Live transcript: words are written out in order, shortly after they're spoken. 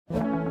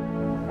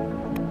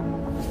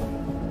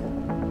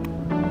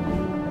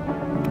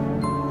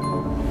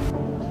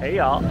Hey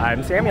y'all,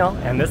 I'm Samuel,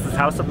 and this is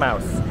House of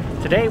Mouse.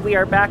 Today we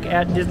are back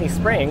at Disney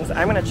Springs.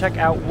 I'm going to check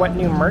out what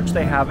new merch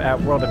they have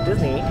at World of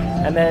Disney,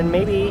 and then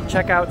maybe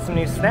check out some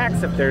new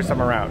snacks if there's some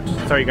around.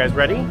 So are you guys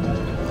ready?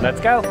 Let's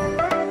go!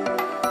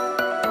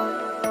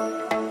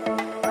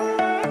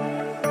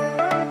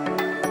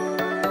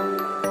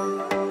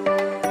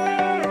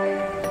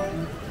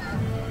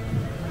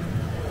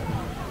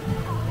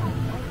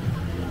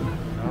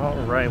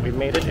 Alright, we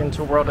made it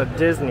into World of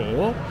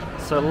Disney.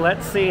 So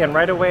let's see, and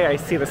right away I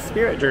see the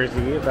Spirit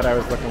jersey that I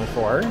was looking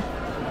for.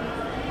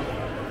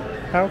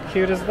 How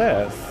cute is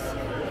this?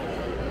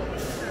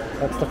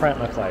 What's the front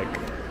look like?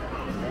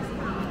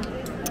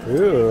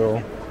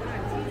 Ooh.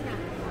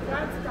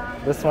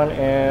 This one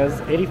is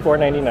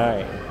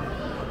 $84.99.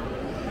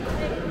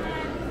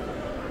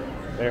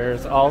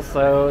 There's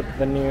also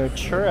the new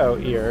churro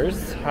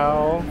ears.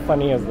 How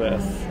funny is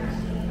this?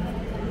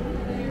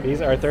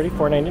 These are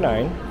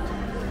 $34.99.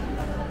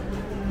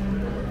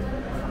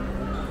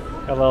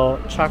 Got a little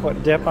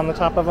chocolate dip on the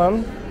top of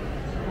them.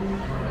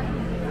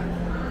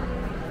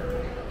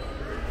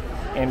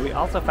 And we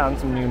also found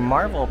some new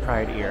Marvel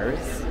Pride ears.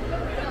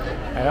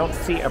 I don't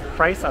see a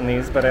price on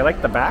these, but I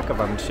like the back of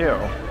them too.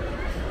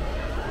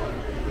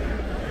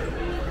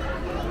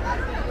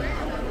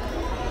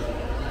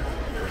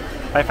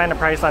 If I find a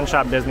price on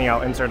Shop Disney,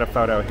 I'll insert a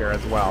photo here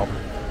as well.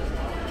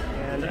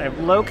 And I've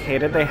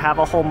located, they have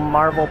a whole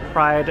Marvel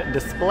Pride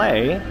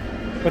display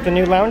with a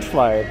new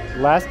Loungefly.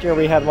 Last year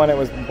we had one that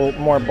was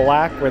more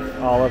black with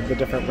all of the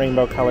different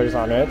rainbow colors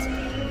on it.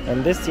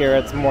 And this year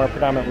it's more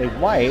predominantly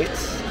white.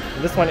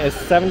 This one is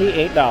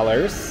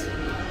 $78.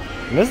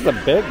 And this is a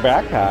big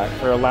backpack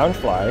for a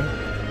Loungefly.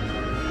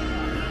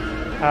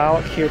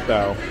 How cute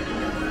though.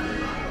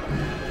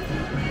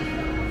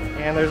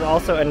 And there's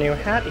also a new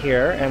hat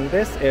here, and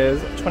this is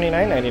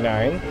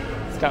 $29.99.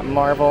 It's got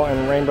Marvel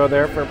and rainbow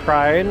there for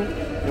Pride.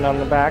 And on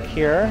the back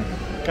here,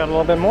 got a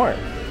little bit more.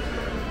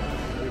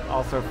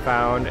 Also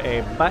found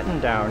a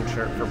button-down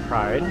shirt for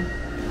Pride.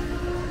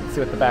 Let's see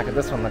what the back of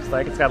this one looks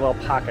like. It's got a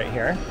little pocket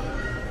here.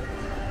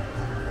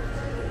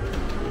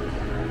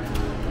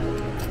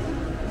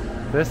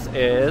 This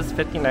is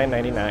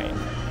 $59.99.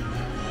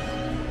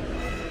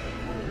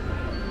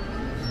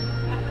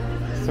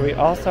 So we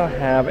also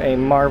have a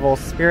Marvel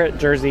Spirit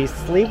jersey,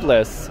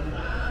 sleeveless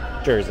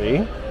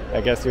jersey,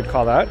 I guess you'd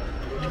call that.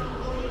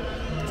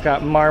 It's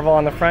got Marvel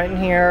on the front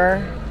here,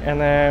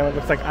 and then it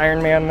looks like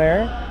Iron Man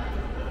there.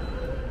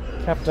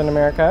 Captain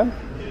America.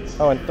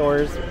 Oh, and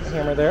Thor's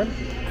hammer there.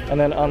 And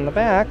then on the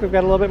back, we've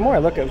got a little bit more.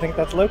 Look, I think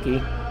that's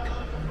Loki.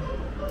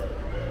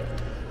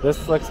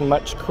 This looks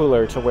much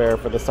cooler to wear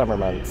for the summer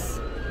months.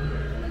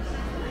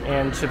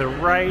 And to the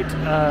right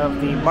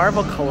of the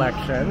Marvel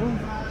collection,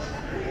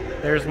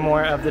 there's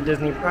more of the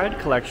Disney Pride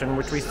collection,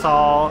 which we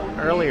saw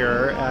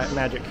earlier at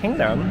Magic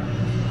Kingdom.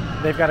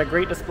 They've got a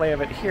great display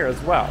of it here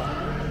as well.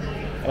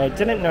 And I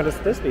didn't notice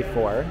this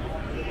before.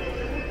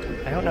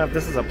 I don't know if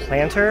this is a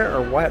planter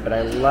or what, but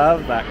I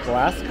love that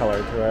glass color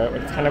to it.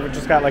 It's kind of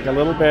just got like a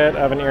little bit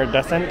of an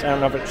iridescent. I don't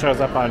know if it shows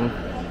up on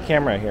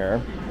camera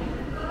here.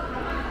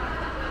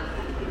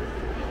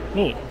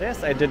 Neat.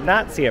 This I did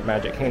not see at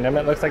Magic Kingdom.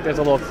 It looks like there's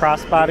a little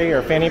crossbody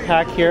or fanny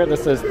pack here.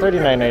 This is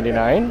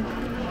 $39.99.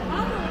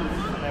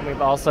 And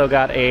we've also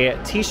got a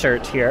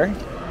t-shirt here.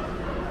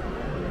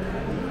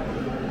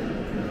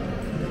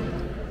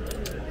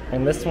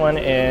 And this one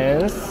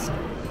is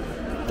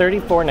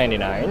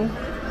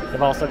 $34.99.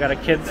 They've also got a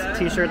kid's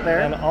t-shirt there.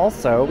 And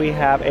also we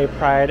have a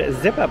Pride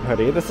zip-up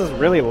hoodie. This is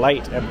really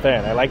light and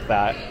thin. I like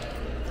that.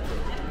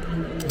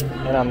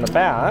 And on the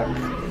back,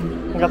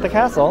 we got the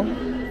castle.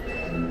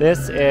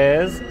 This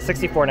is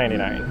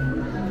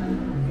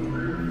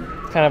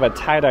 $64.99. Kind of a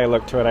tie-dye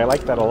look to it. I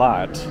like that a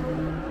lot.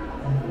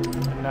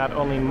 And not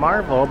only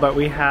Marvel, but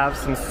we have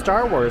some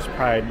Star Wars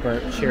Pride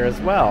merch here as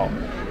well.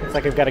 Looks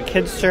like we've got a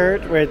kid's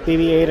shirt with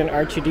BB-8 and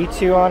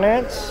R2-D2 on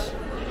it.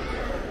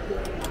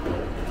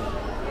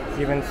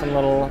 Even some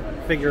little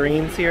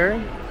figurines here.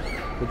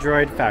 The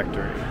Droid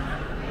Factory.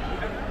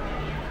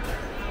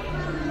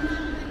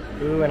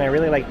 Ooh, and I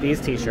really like these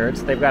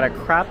t-shirts. They've got a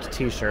cropped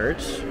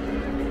t-shirt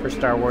for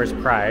Star Wars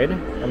Pride,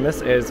 and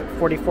this is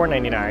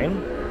 $44.99.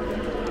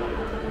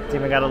 It's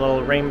even got a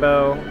little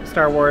rainbow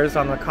Star Wars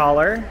on the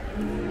collar.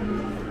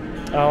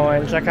 Oh,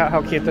 and check out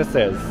how cute this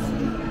is.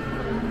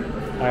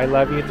 I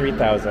love you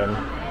 3000.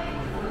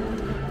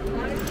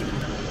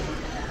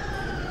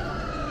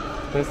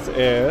 This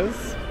is...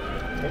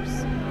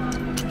 Oops.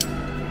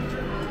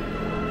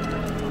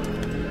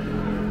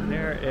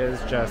 There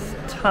is just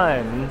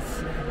tons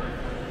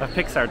of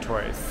Pixar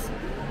toys.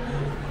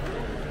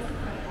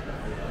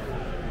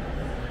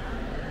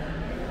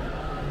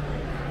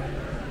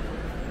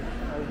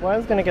 I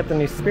was going to get the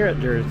new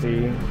Spirit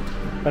jersey,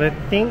 but I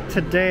think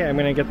today I'm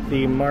going to get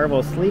the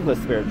Marvel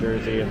sleeveless Spirit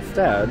jersey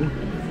instead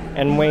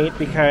and wait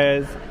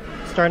because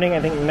starting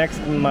I think next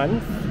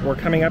month, we're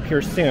coming up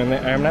here soon.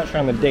 I'm not sure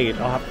on the date.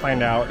 I'll have to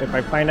find out. If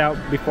I find out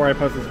before I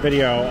post this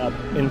video, I'll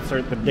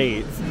insert the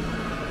dates.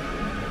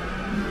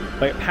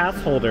 But pass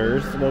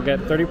holders will get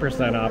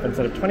 30% off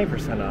instead of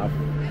 20% off.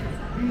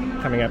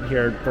 coming up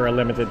here for a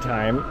limited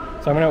time.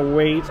 So I'm gonna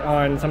wait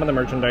on some of the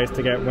merchandise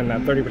to get when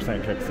that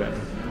 30% kicks in.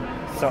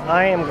 So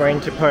I am going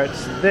to put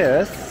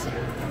this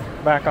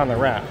back on the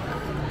rack.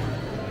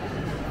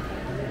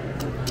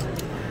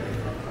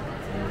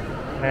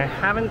 And I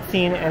haven't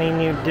seen any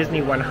new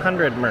Disney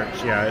 100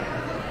 merch yet.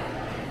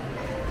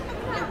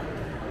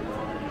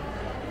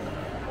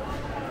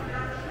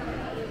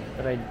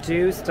 But I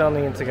do still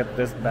need to get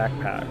this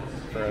backpack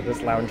for this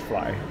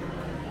Loungefly.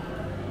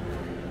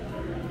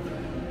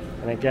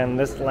 And again,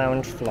 this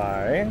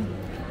Loungefly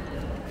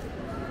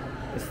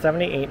is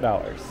 $78.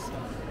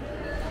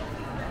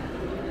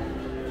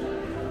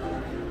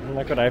 And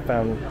look what I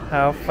found.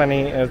 How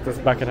funny is this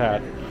bucket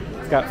hat?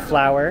 It's got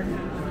flower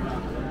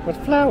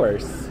with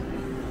flowers.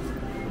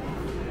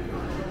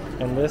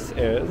 And this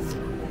is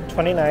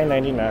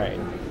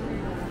 $29.99.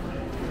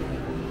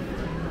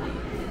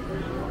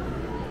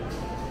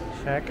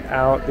 Check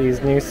out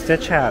these new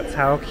Stitch hats.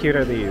 How cute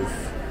are these?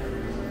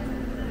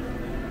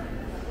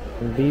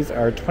 And these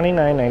are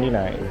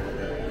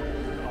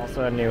 $29.99.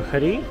 Also a new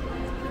hoodie.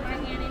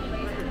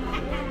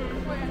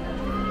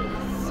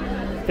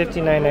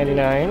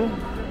 $59.99.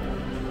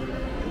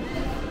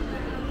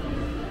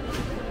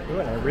 Ooh,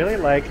 and I really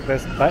like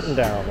this button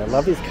down. I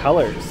love these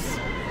colors.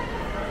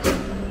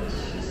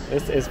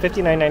 This is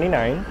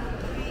 $59.99.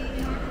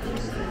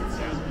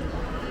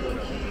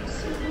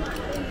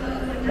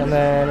 And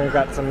then we've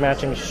got some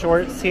matching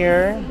shorts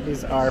here.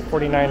 These are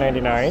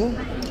 $49.99.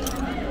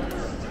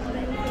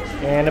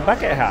 And a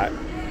bucket hat.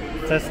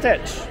 It's a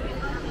Stitch.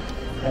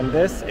 And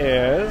this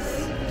is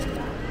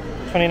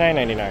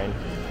 $29.99.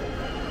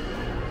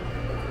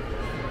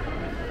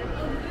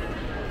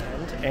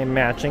 And a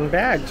matching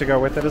bag to go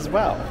with it as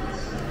well.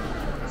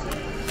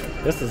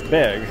 This is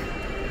big.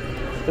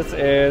 This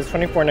is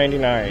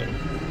 $24.99.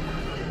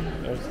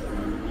 There's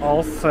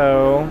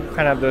also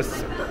kind of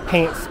this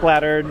paint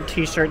splattered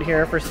t-shirt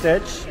here for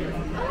Stitch.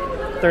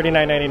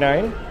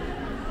 $39.99.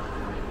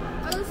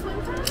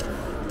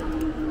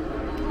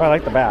 Oh, I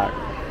like the back.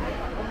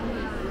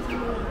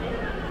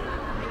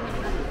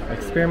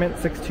 Experiment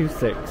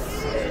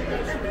 626.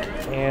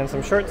 And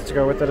some shorts to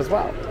go with it as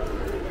well.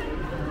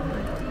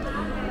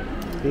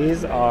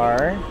 These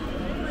are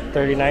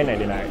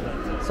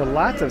 $39.99. So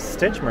lots of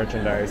Stitch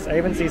merchandise. I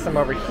even see some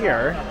over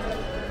here.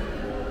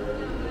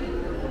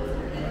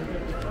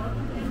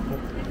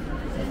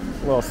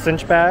 A little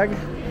cinch bag.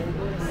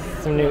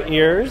 Some new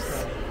ears.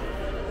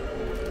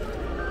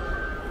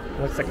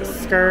 Looks like a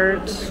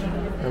skirt.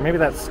 Or maybe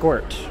that's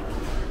Squirt.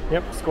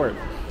 Yep, Squirt.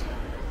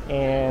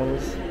 And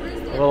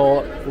a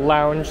little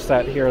lounge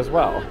set here as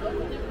well.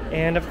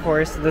 And of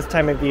course, this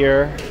time of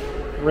year,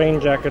 rain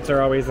jackets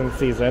are always in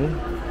season.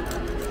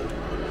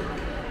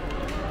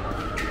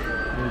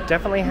 You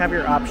definitely have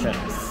your options.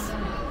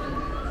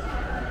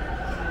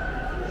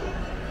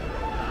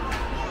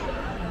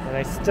 And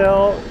I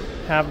still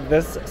have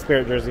this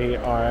Spirit jersey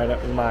on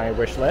my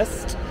wish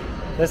list.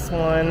 This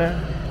one,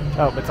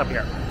 oh, it's up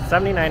here.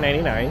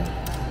 $79.99.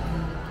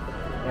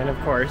 And of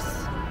course,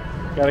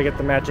 gotta get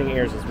the matching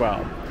ears as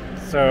well.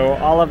 So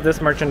all of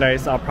this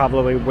merchandise, I'll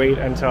probably wait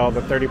until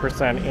the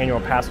 30% annual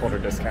pass holder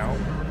discount.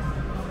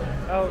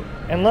 Oh,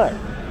 and look,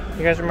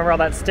 you guys remember all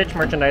that Stitch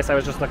merchandise I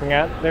was just looking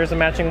at? There's a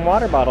matching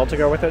water bottle to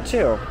go with it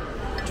too.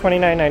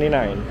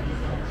 $29.99.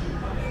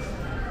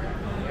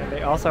 And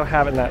they also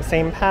have in that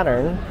same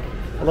pattern,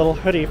 a little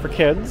hoodie for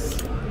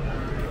kids,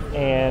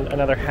 and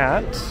another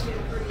hat,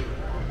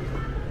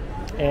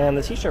 and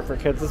the t-shirt for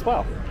kids as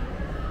well.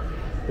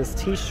 This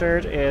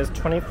t-shirt is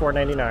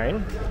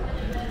 $24.99,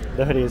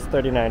 the hoodie is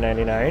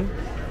 $39.99,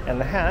 and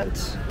the hat,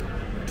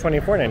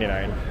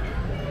 $24.99.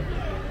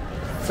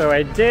 So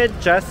I did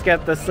just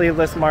get the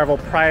sleeveless Marvel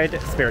Pride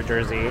Spirit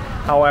jersey.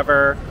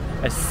 However,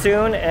 as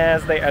soon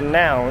as they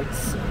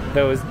announce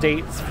those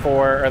dates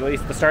for, or at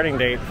least the starting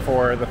date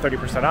for the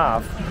 30%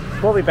 off,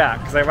 we'll be back,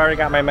 because I've already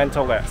got my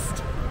mental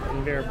list.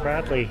 And Vera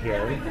Bradley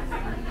here.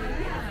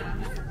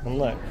 And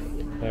look,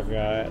 they've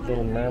got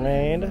Little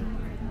Mermaid.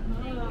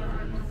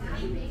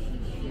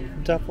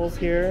 Duffels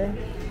here.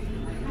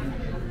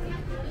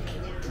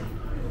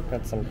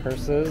 Got some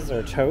purses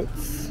or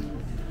totes.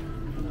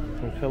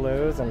 Some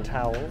pillows and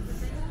towels.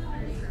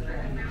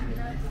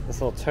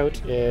 This little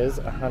tote is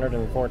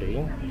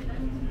 $140.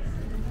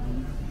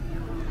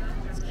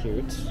 It's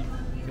cute.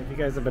 If you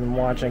guys have been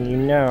watching, you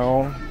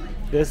know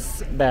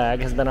this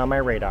bag has been on my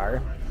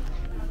radar.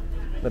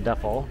 The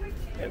duffel.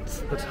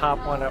 It's the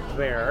top one up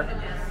there.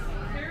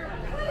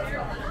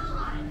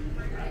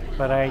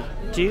 But I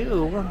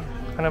do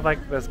kind of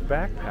like this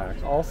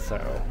backpack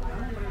also.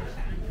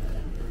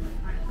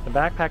 The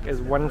backpack is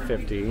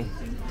 $150,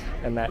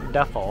 and that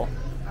duffel,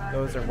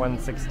 those are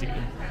 $160.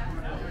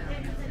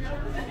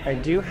 I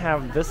do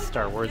have this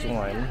Star Wars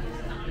one.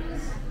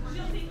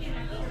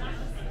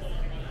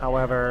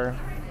 However,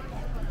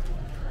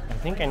 I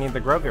think I need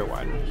the Grogu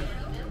one,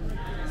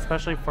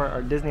 especially for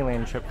our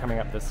Disneyland trip coming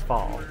up this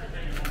fall.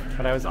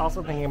 But I was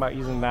also thinking about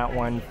using that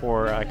one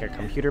for like a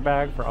computer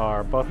bag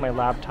for both my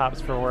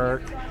laptops for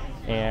work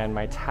and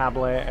my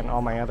tablet and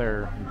all my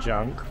other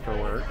junk for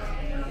work.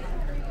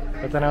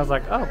 But then I was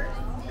like, oh,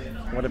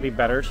 would it be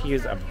better to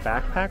use a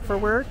backpack for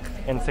work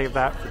and save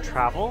that for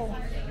travel?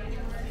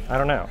 I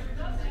don't know.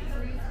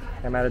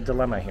 I'm at a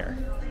dilemma here.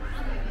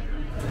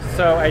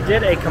 So I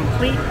did a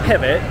complete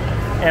pivot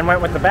and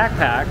went with the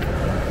backpack,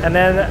 and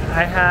then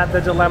I had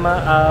the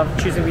dilemma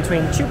of choosing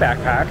between two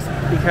backpacks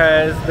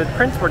because the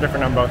prints were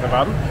different on both of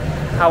them.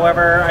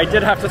 However, I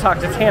did have to talk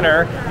to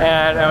Tanner,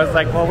 and I was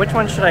like, well, which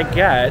one should I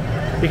get?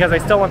 Because I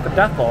still want the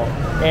duffel.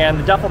 And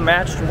the duffel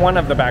matched one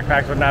of the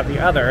backpacks but not the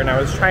other, and I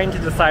was trying to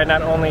decide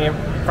not only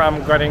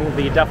from getting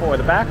the duffel or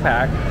the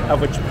backpack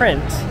of which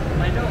print,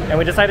 and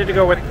we decided to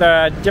go with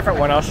the different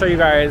one. I'll show you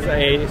guys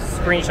a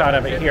screenshot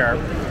of it here.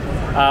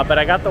 But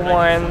I got the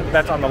one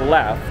that's on the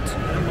left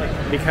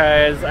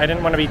because I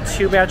didn't want to be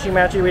too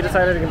matchy-matchy. We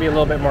decided it could be a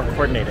little bit more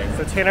coordinating.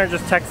 So Tanner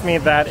just texted me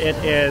that it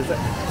is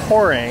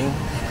pouring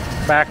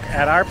back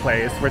at our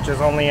place, which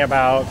is only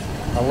about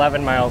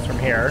 11 miles from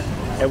here.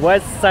 It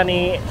was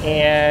sunny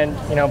and,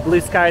 you know,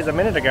 blue skies a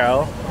minute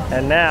ago,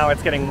 and now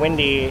it's getting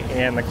windy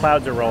and the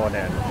clouds are rolling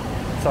in.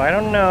 So I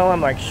don't know,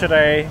 I'm like, should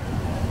I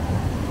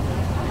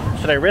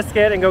risk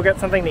it and go get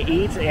something to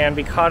eat and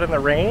be caught in the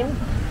rain?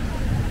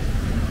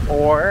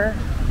 Or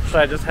should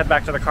I just head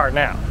back to the car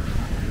now?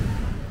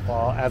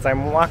 Well, as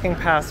I'm walking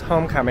past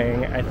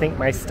Homcomin, I think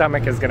my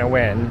stomach is gonna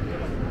win,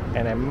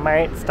 and I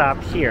might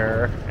stop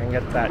here and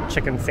get that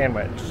chicken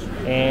sandwich.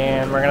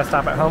 And we're gonna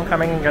stop at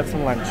Homcomin and get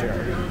some lunch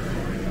here.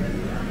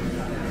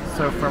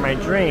 So for my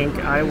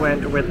drink, I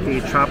went with the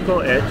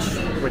Tropical Itch,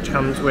 which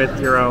comes with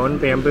your own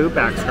bamboo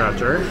back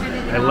scratcher.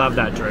 I love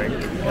that drink.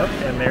 Yep,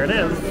 and there it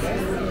is.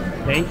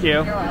 Thank you.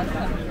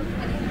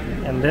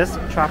 And this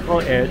Tropical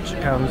Itch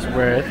comes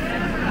with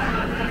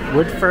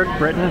Woodford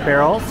Britain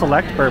Barrel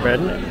Select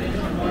Bourbon,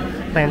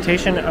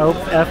 Plantation Oak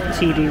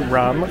FTD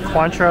Rum,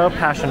 Cointreau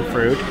Passion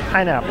Fruit,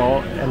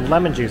 Pineapple, and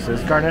lemon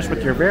juices, garnished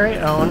with your very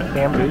own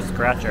bamboo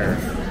scratcher.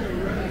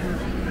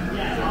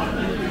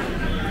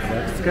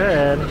 Looks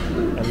good.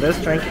 And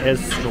this drink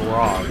is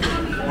strong.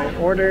 I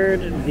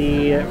ordered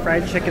the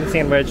fried chicken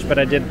sandwich, but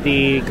I did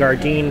the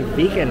Gardein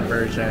vegan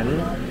version.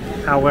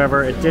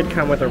 However, it did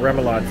come with a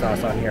remoulade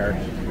sauce on here.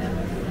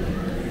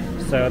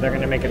 So they're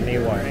gonna make a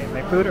new one.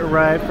 My food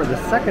arrived for the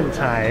second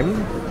time,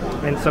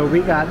 and so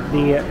we got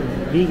the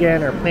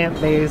vegan or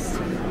plant-based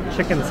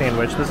chicken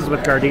sandwich. This is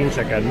with Gardein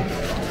chicken.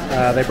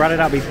 They brought it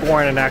out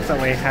before and it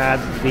accidentally had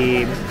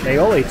the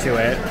aioli to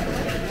it,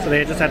 so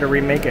they just had to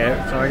remake it.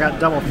 So I got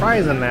double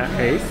fries in that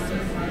case,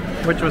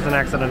 which was an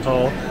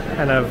accidental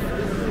kind of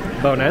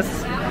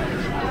bonus.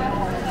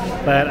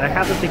 But I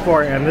had this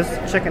before, and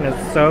this chicken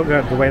is so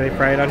good the way they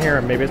fry it on here,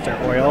 and maybe it's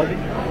their oil.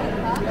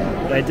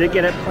 But I did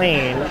get it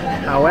plain.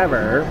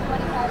 However,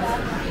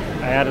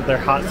 I added their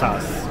hot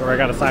sauce, or I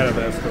got a side of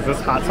this, because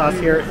this hot sauce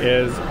here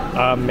is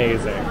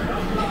amazing.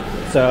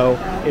 So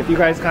if you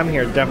guys come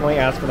here, definitely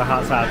ask for the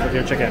hot sauce with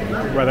your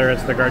chicken, whether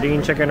it's the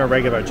Gardein chicken or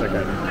regular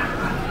chicken.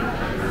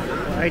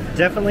 I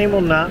definitely will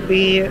not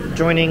be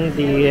joining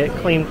the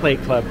Clean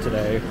Plate Club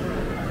today.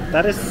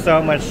 That is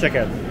so much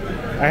chicken.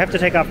 I have to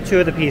take off 2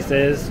 of the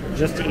pieces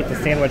just to eat the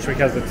sandwich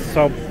because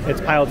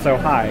it's piled so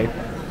high.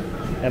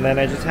 And then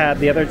I just had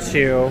the other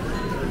 2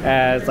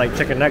 as like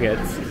chicken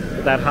nuggets.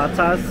 With that hot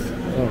sauce,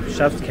 oh,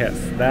 chef's kiss.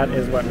 That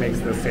is what makes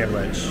this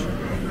sandwich.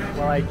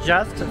 Well, I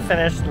just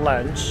finished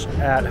lunch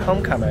at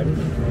Homcomin,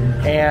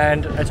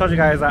 and I told you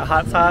guys that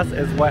hot sauce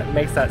is what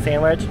makes that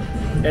sandwich.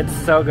 It's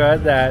so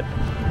good that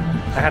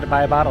I had to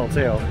buy a bottle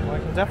too. Well, I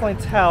can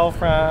definitely tell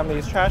from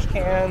these trash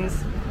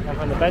cans and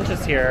from the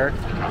benches here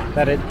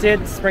that it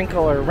did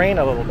sprinkle or rain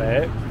a little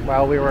bit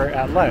while we were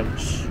at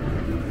lunch.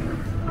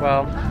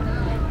 Well,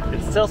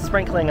 it's still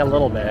sprinkling a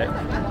little bit,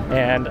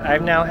 and I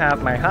now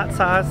have my hot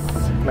sauce,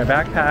 my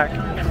backpack,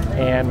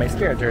 and my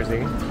Spirit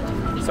jersey.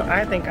 So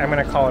I think I'm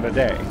gonna call it a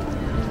day.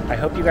 I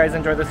hope you guys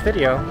enjoyed this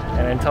video,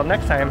 and until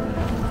next time,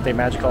 stay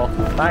magical.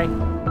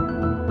 Bye.